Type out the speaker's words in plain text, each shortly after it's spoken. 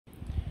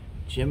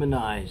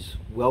Geminis,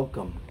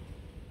 welcome.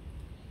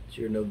 It's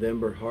your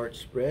November heart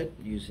spread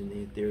using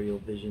the Ethereal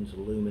Visions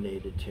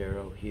Illuminated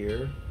Tarot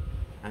here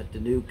at the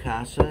new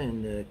Casa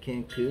in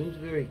Cancun. It's a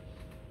very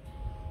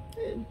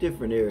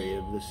different area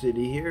of the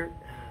city here.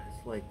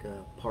 It's like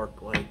a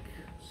park-like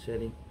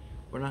setting.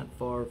 We're not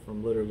far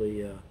from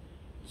literally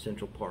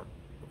Central Park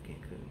of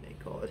Cancun, they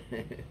call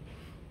it.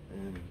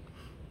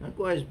 Not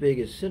quite as big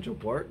as Central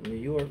Park in New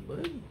York,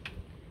 but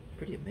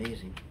pretty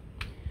amazing.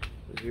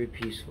 It was very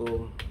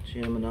peaceful.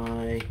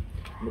 Gemini,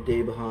 I'm a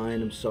day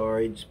behind, I'm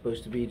sorry. It's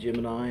supposed to be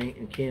Gemini,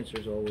 and Cancer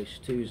is always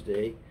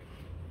Tuesday.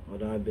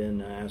 But I've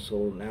been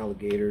asshole and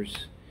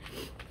alligators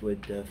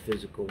with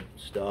physical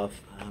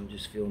stuff. I'm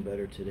just feeling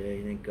better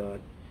today, thank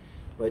God.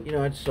 But you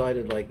know, I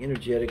decided, like,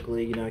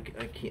 energetically, you know, I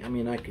can't. I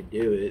mean, I could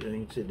do it. I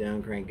can sit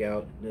down, crank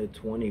out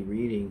 20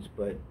 readings,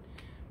 but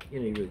you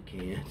know, you really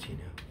can't. You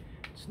know,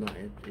 it's not.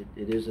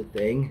 It is a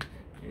thing.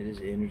 It is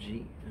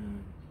energy.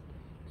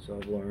 So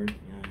I've learned,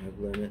 you know, I have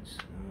limits.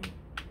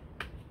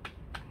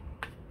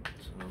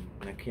 So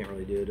I can't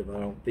really do it if I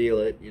don't feel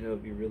it. You know,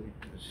 if you're really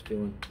just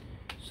feeling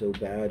so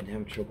bad and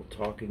having trouble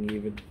talking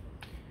even.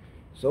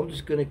 So I'm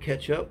just going to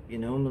catch up, you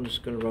know, and I'm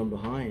just going to run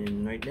behind.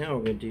 And right now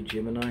we're going to do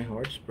Gemini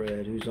heart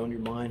spread. Who's on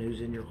your mind?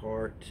 Who's in your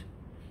heart?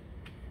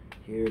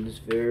 Here in this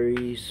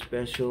very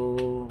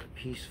special,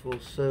 peaceful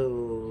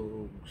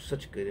soul.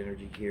 Such good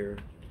energy here.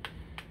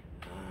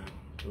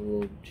 A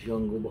little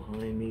jungle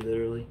behind me,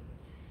 literally.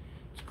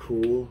 It's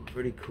cool,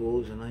 pretty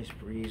cool. There's a nice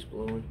breeze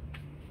blowing.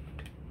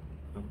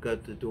 I've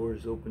got the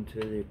doors open to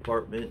the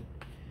apartment.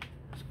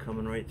 It's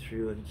coming right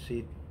through. I can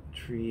see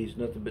trees,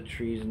 nothing but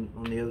trees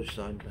on the other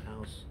side of the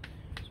house.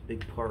 It's a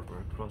big park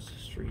right across the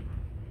street.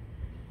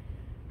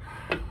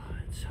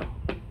 So,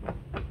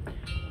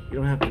 you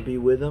don't have to be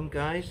with them,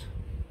 guys.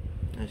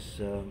 That's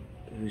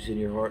who's in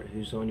your heart,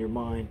 who's on your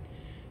mind.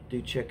 Do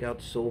check out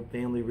the Soul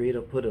Family Read.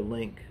 I'll put a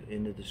link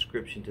in the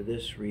description to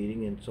this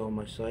reading, and it's on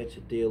my site. It's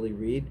a daily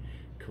read,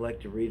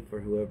 collective read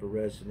for whoever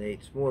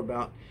resonates. More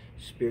about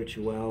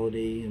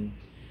spirituality and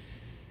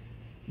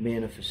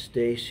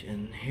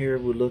manifestation. Here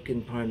we're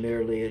looking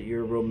primarily at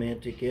your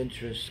romantic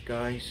interests,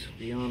 guys.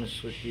 Be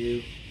honest with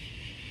you.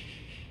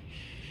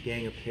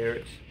 Gang of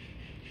parrots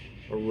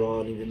are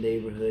rotting the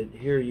neighborhood.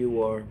 Here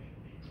you are,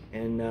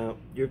 and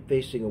you're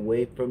facing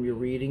away from your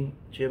reading,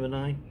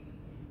 Gemini,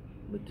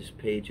 with this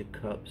Page of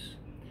Cups.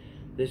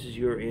 This is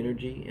your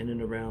energy in and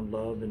around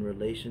love and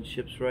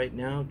relationships right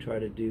now. Try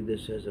to do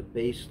this as a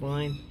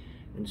baseline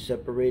and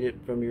separate it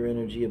from your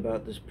energy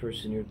about this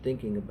person you're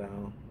thinking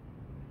about.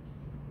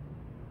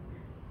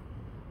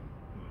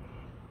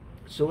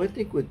 So I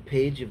think with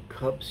Page of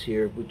Cups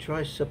here, if we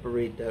try to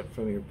separate that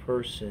from your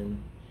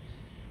person,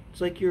 it's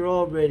like you're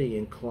already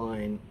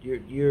inclined,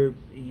 you're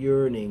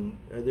yearning,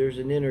 there's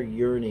an inner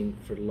yearning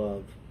for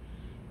love.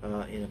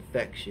 In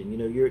affection, you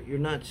know, you're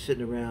not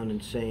sitting around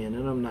and saying,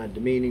 and I'm not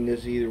demeaning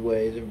this either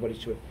way, as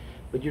everybody's sure,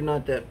 but you're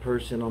not that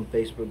person on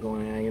Facebook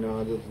going, you know,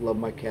 I just love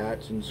my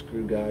cats and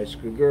screw guys,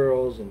 screw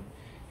girls, and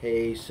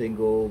hey,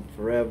 single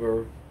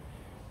forever.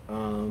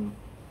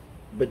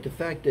 But the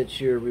fact that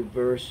you're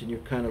reversed and you're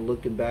kind of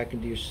looking back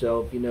into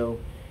yourself, you know,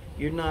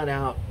 you're not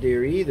out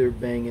there either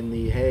banging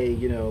the hey,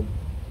 you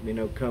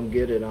know, come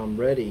get it, I'm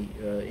ready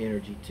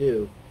energy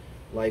too.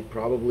 Like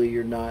probably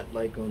you're not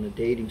like on a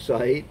dating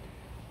site.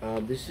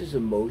 This is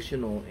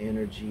emotional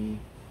energy,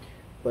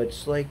 but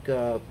it's like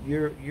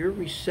you're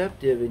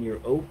receptive and you're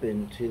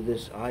open to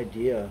this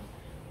idea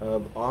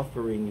of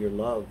offering your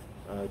love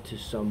to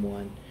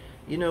someone.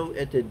 You know,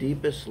 at the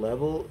deepest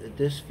level,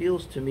 this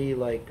feels to me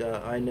like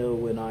I know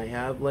when I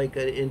have like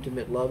an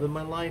intimate love in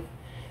my life,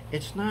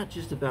 it's not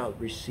just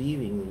about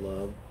receiving the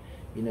love,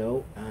 you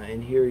know,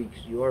 and here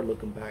you are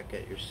looking back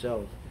at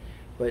yourself,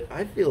 but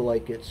I feel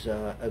like it's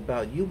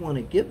about you want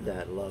to give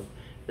that love.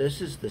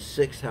 This is the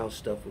 6th house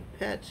stuff with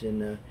pets,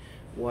 and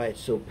why it's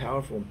so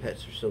powerful, and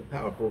pets are so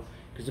powerful,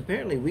 because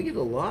apparently we get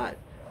a lot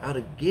out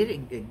of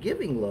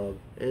giving love.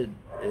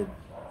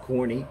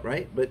 Corny,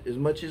 right? But as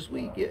much as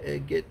we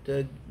get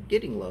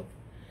getting love,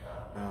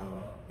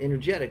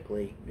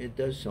 energetically, it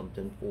does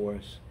something for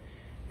us.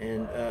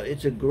 And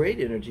it's a great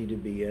energy to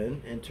be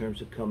in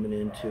terms of coming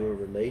into a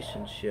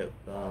relationship.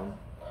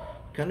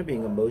 Kind of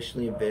being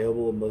emotionally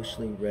available,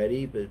 emotionally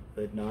ready, but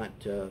not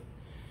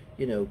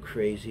you know,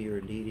 crazy or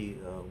needy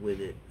with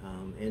it.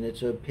 And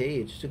it's a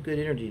page, it's a good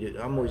energy.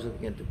 I'm always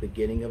looking at the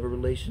beginning of a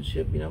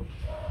relationship, you know,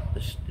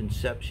 the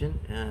inception,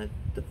 and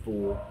the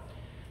Fool.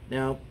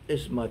 Now,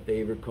 this is my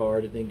favorite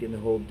card, I think, in the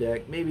whole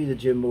deck. Maybe the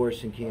Jim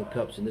Morrison King of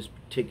Cups in this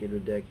particular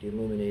deck, the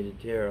Illuminated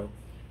Tarot.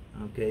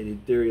 Okay, the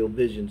Ethereal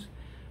Visions.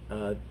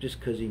 Just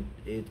because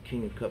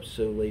King of Cups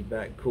so laid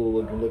back, cool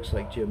looking, looks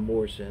like Jim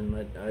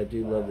Morrison. I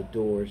do love the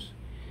Doors.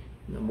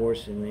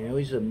 Morrison, you know,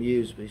 he's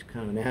amused, but he's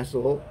kind of an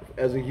asshole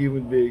as a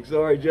human being.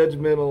 Sorry,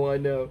 judgmental, I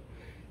know.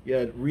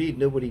 Yeah, read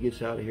Nobody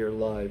Gets Out of Here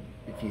Alive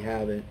if you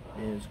haven't,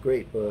 and it's a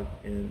great book,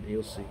 and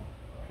you'll see.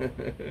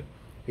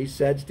 He's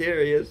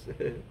Sagittarius.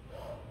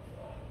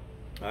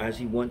 As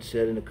he once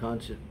said in a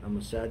concert, I'm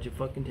a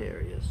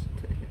Sagittarius.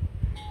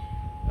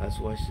 That's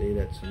why I say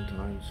that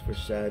sometimes for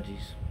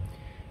Saggies.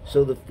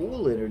 So the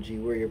Fool energy,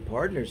 where your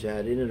partner's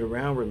at, in and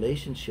around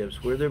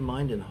relationships, where their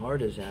mind and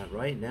heart is at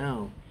right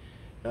now,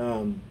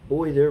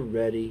 boy, they're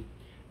ready.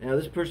 Now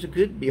this person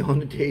could be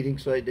on a dating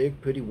site. They're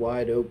pretty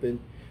wide open.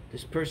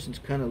 This person's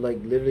kind of like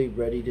literally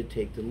ready to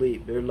take the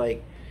leap. They're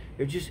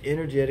just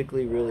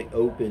energetically really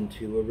open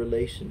to a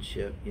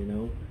relationship, you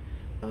know.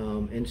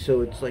 And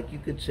so it's like you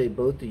could say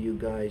both of you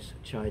guys,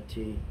 chai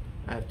tea,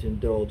 I have to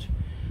indulge,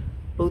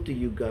 both of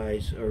you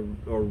guys are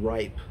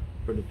ripe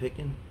for the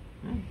picking.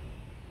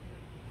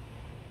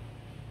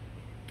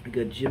 I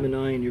got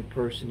Gemini and your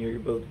person here, you're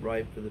both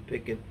ripe for the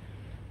picking.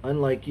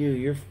 Unlike you,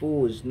 your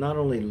Fool is not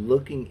only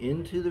looking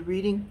into the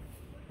reading,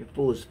 your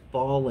Fool is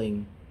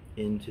falling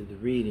into the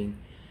reading.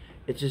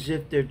 It's as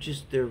if they're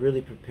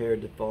really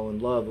prepared to fall in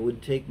love. It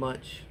wouldn't take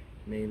much,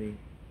 maybe.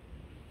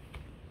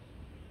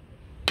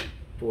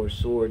 Four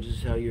Swords, this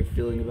is how you're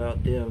feeling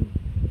about them.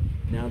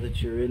 Now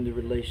that you're in the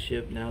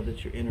relationship, now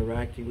that you're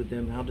interacting with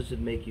them, how does it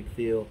make you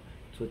feel?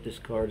 That's what this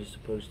card is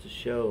supposed to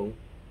show.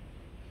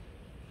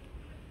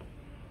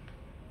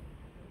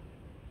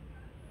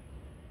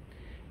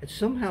 It's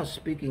somehow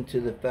speaking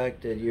to the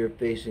fact that you're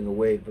facing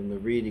away from the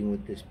reading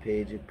with this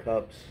Page of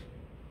Cups.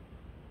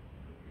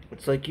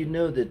 It's like you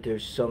know that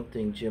there's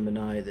something,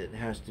 Gemini, that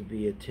has to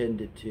be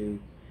attended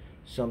to,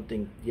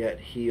 something yet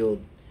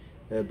healed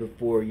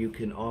before you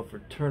can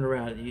turn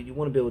around. You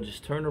want to be able to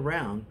just turn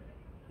around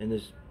and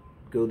just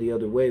go the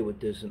other way with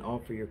this and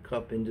offer your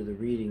cup into the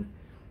reading,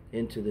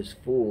 into this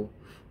Fool.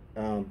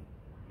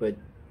 But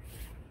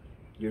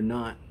you're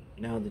not,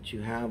 now that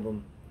you have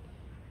them.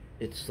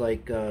 It's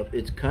like,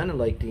 it's kind of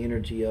like the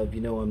energy of, you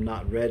know, I'm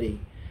not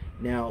ready.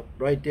 Now,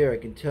 right there, I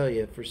can tell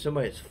you, for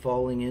somebody that's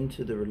falling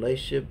into the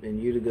relationship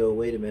and you to go,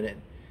 wait a minute,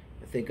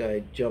 I think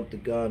I jumped the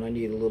gun, I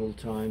need a little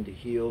time to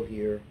heal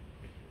here.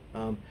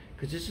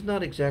 Because this is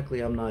not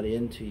exactly, I'm not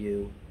into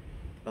you.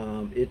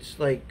 It's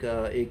like,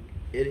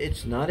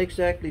 it's not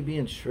exactly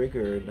being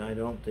triggered, I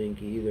don't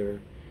think either.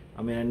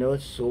 I mean, I know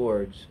it's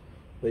swords,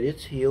 but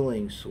it's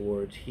healing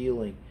swords,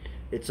 healing.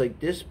 It's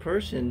like this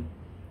person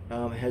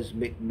has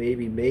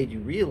maybe made you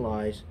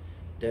realize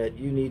that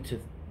you need to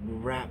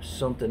wrap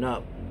something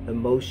up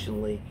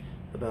emotionally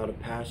about a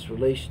past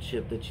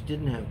relationship that you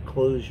didn't have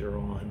closure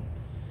on,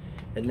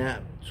 and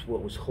that's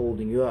what was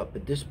holding you up.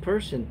 But this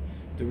person,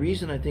 the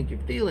reason I think you're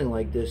feeling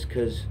like this,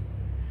 because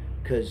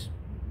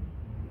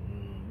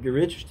you're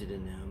interested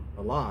in them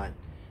a lot,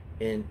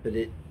 but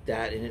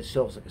that in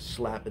itself is like a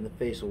slap in the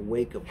face, a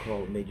wake-up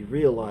call. It made you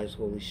realize,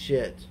 holy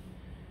shit,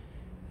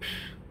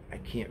 I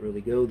can't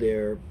really go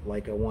there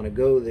like I want to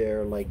go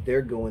there, like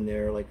they're going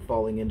there, like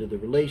falling into the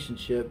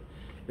relationship,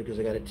 because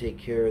I got to take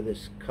care of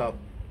this cup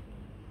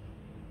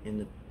in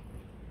the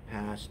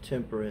past.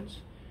 Temperance.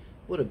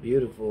 What a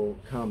beautiful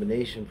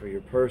combination for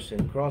your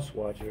person.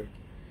 Cross-watcher.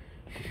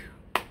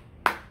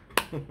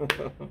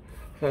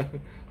 I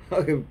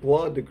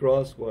applaud the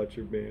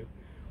cross-watcher, man.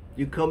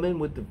 You come in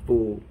with the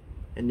Fool,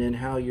 and then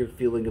how you're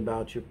feeling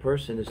about your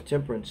person is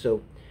temperance.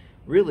 So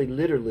really,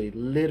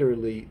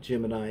 literally,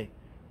 Gemini,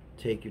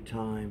 take your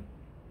time.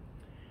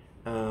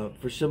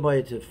 For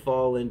somebody to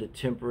fall into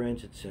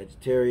temperance, it's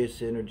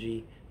Sagittarius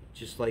energy,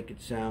 just like it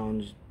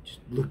sounds. Just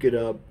look it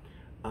up.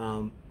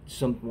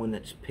 Someone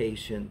that's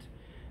patient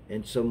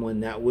and someone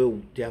that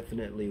will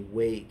definitely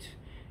wait,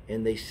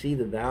 and they see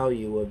the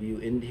value of you.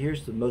 And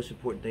here's the most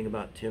important thing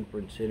about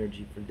temperance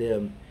energy for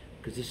them,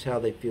 because this is how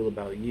they feel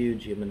about you,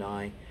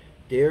 Gemini.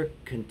 They're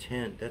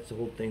content. That's the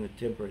whole thing with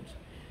temperance.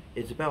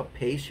 It's about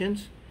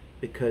patience,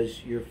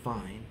 because you're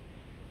fine.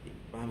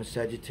 I'm a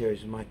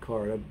Sagittarius in my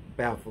card. It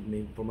baffled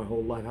me for my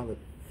whole life. How the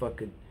fuck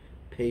could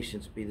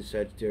patience be the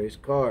Sagittarius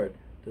card?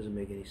 Doesn't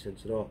make any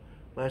sense at all.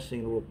 Last thing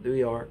in the world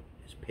we are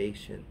is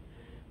patient.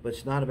 But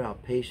it's not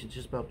about patience, it's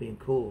just about being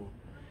cool.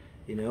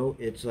 You know,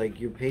 it's like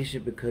you're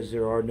patient because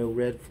there are no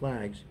red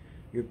flags.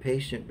 You're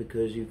patient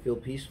because you feel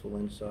peaceful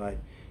inside.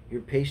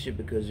 You're patient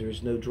because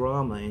there's no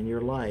drama in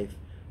your life.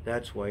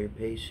 That's why you're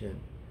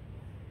patient.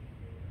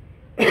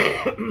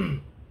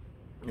 And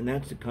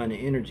that's the kind of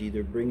energy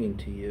they're bringing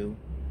to you.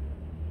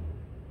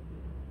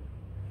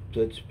 So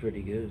it's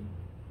pretty good.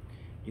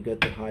 You got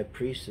the High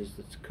Priestess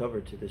that's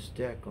covered to this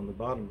deck on the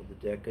bottom of the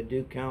deck. I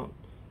do count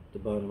the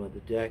bottom of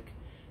the deck.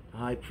 The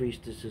High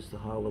Priestess is the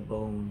hollow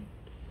bone.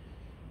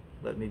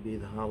 Let me be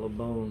the hollow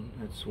bone.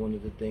 That's one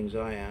of the things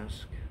I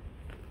ask.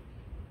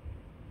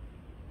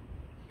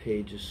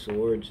 Page of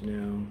Swords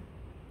now.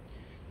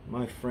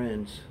 My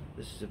friends,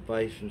 this is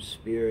advice from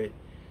Spirit.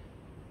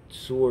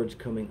 Swords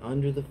coming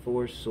under the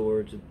Four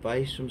Swords.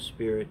 Advice from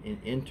Spirit in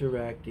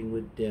interacting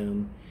with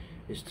them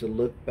is to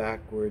look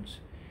backwards.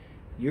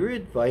 Your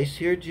advice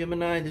here,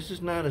 Gemini, this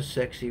is not a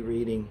sexy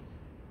reading,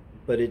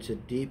 but it's a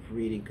deep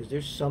reading, because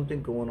there's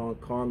something going on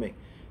karmic,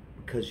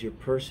 because your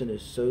person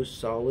is so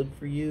solid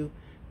for you.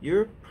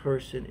 Your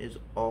person is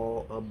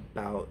all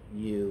about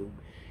you,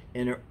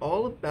 and they're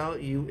all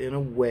about you in a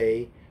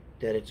way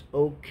that it's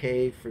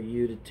okay for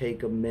you to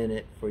take a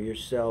minute for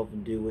yourself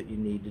and do what you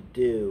need to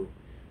do.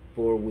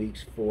 4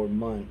 weeks, 4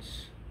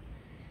 months.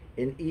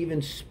 And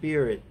even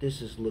Spirit,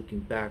 this is looking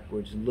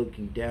backwards and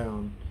looking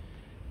down.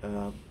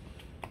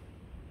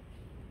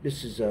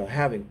 this is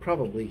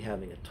probably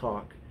having a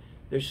talk.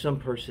 There's some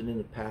person in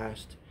the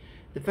past.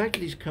 The fact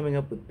that he's coming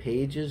up with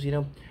pages, you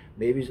know,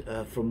 maybe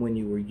from when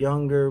you were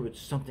younger, but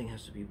something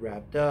has to be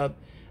wrapped up.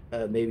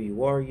 Maybe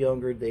you are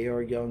younger, they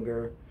are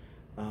younger.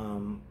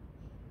 You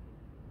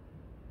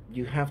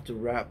have to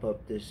wrap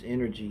up this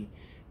energy.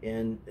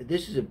 And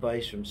this is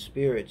advice from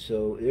Spirit,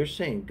 so they're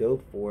saying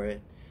go for it.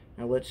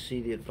 Now let's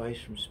see the advice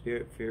from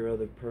Spirit for your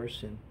other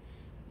person.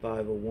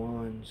 Five of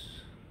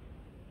Wands.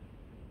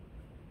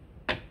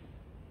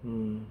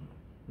 I'm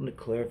going to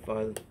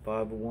clarify the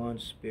Five of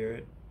Wands,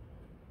 Spirit.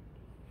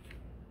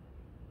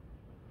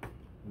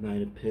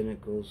 Knight of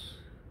Pentacles.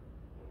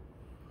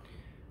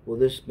 Well,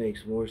 this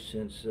makes more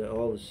sense,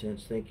 all the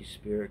sense. Thank you,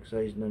 Spirit, because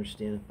I didn't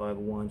understand the Five of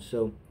Wands.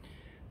 So,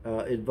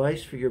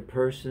 advice for your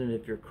person, and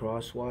if you're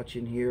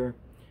cross-watching here,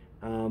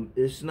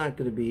 it's not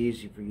going to be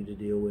easy for you to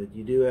deal with.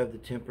 You do have the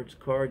Temperance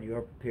card. You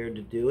are prepared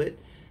to do it,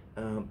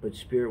 but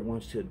Spirit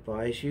wants to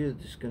advise you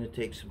that it's going to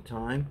take some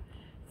time.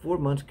 4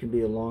 months can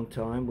be a long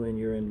time when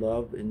you're in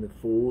love, in the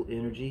Fool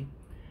energy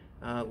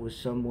with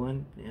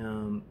someone.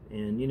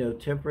 And, you know,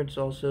 Temperance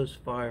also is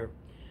fire.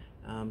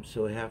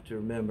 So I have to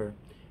remember,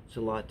 it's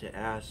a lot to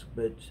ask.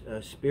 But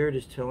Spirit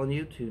is telling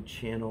you to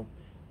channel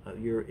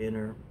your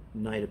inner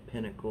Knight of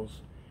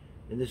Pentacles.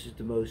 And this is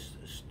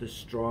the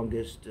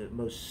strongest,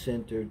 most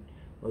centered,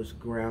 most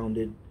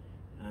grounded,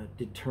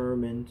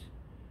 determined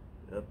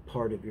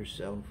part of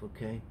yourself,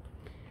 okay?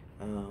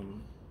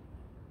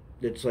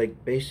 It's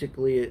like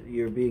basically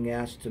you're being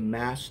asked to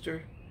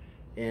master.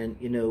 And,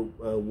 you know,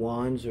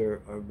 wands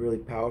are really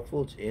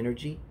powerful. It's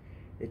energy.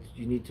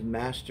 You need to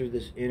master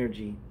this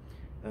energy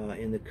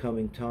in the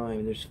coming time.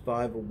 And there's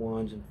Five of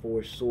Wands and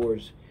Four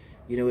Swords.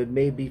 You know, it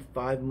may be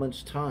 5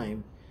 months'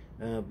 time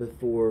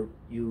before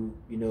you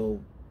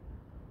know,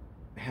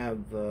 have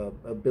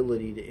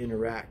ability to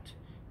interact.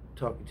 I'm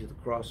talking to the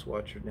cross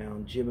watcher now,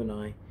 and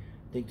Gemini. I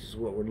think this is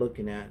what we're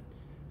looking at.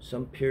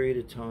 Some period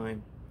of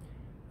time,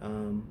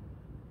 and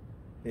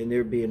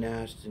they're being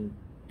asked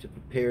to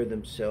prepare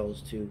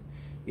themselves to,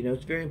 you know,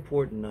 it's very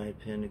important, Knight of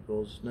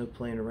Pentacles. No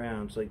playing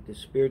around. It's like the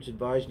Spirit's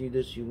advising you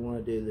this, you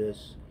want to do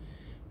this.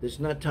 This is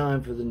not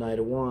time for the Knight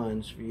of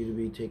Wands for you to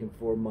be taking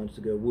 4 months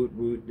to go, woot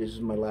woot, this is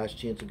my last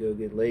chance to go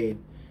get laid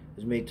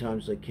as many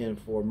times as I can in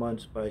 4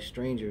 months by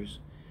strangers.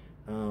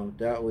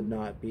 That would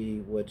not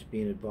be what's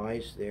being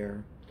advised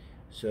there.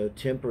 So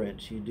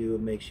Temperance, you do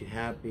what makes you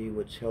happy,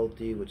 what's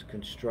healthy, what's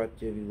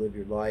constructive, you live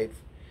your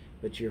life.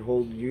 But you're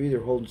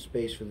either holding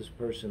space for this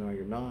person or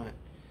you're not.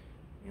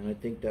 And I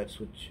think that's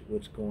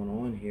what's going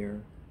on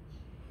here.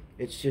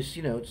 It's just,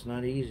 you know, it's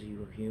not easy.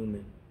 We're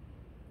human.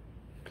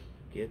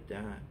 Get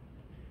that.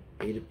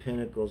 Eight of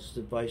Pentacles,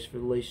 advice for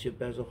the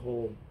relationship as a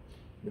whole.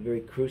 The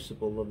very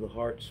crucible of the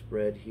heart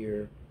spread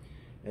here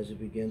as it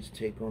begins to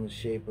take on the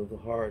shape of the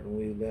heart. And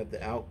we have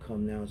the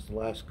outcome now. It's the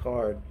last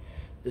card.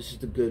 This is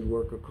the good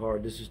worker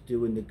card. This is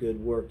doing the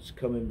good work. It's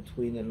coming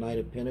between the Knight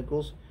of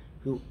Pentacles,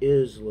 who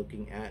is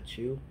looking at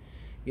you.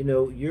 You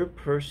know, your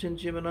person,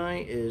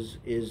 Gemini, is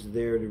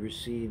there to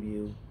receive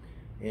you.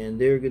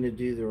 And they're going to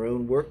do their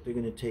own work. They're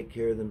going to take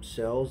care of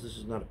themselves. This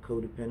is not a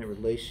codependent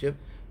relationship.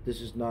 This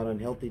is not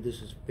unhealthy.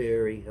 This is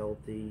very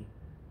healthy.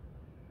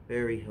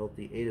 Very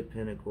healthy. Eight of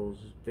Pentacles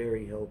is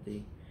very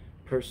healthy.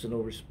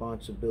 Personal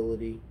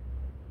responsibility.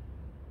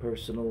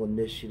 Personal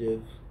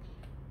initiative.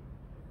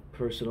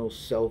 Personal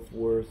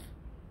self-worth.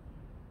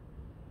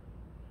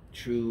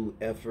 True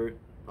effort.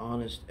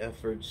 Honest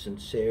effort.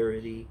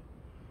 Sincerity.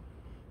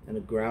 In a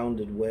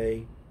grounded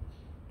way.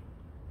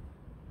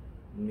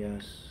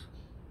 Yes.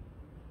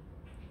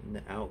 And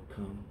the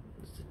outcome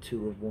is the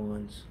Two of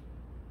Wands.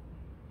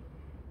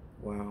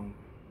 Wow.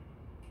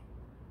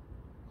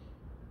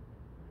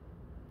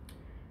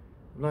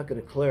 I'm not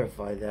going to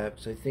clarify that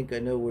because I think I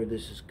know where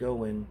this is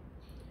going.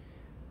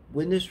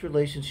 When this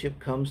relationship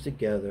comes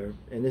together,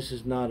 and this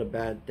is not a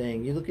bad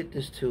thing, you look at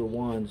this Two of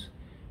Wands,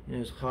 you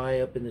know, it's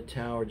high up in the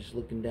tower just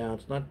looking down.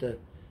 It's not the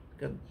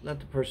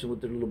person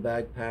with their little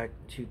backpack,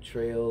 2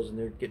 trails, and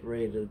they're getting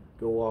ready to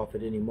go off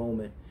at any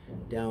moment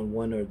down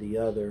one or the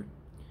other.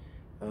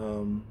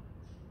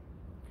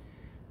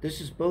 This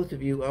is both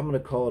of you. I'm going to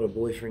call it a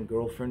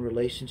boyfriend-girlfriend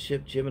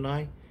relationship,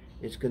 Gemini.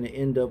 It's going to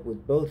end up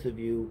with both of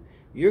you.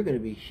 You're going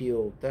to be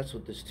healed. That's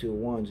what this Two of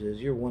Wands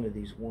is. You're one of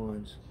these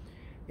wands.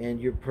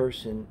 And your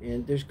person.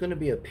 And there's going to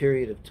be a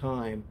period of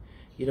time.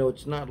 You know,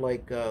 it's not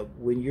like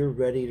when you're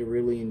ready to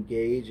really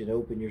engage and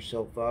open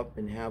yourself up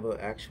and have an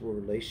actual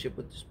relationship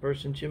with this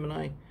person,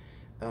 Gemini.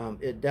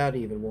 That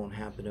even won't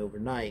happen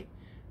overnight.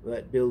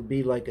 But it'll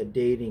be like a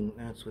dating.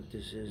 That's what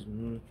this is.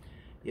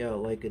 Yeah,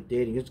 like a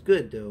dating. It's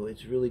good, though.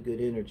 It's really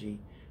good energy.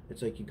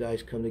 It's like you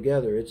guys come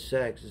together. It's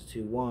sex. It's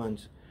Two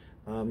Wands.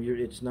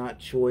 It's not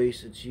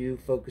choice. It's you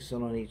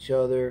focusing on each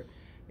other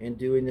and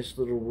doing this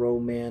little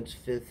romance,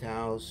 5th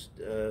house,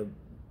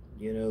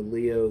 you know,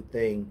 Leo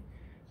thing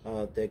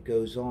that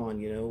goes on,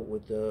 you know,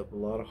 with a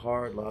lot of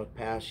heart, a lot of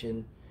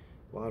passion,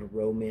 a lot of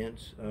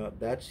romance.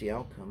 That's the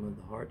outcome of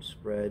the heart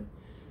spread.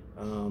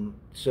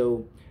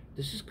 So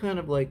this is kind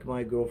of like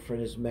my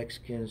girlfriend is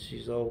Mexican.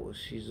 She's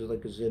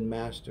like a Zen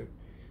master.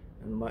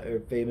 And my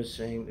famous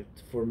saying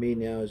for me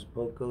now is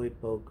poco y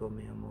poco,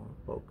 mi amor,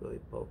 poco y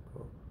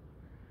poco.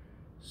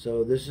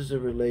 So this is a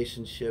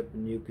relationship,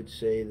 and you could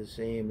say the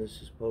same.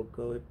 This is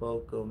poco y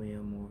poco, mi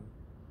amor,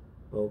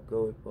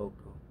 poco y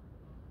poco.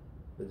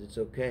 But it's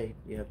okay.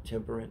 You have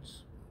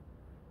temperance.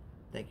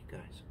 Thank you,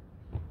 guys.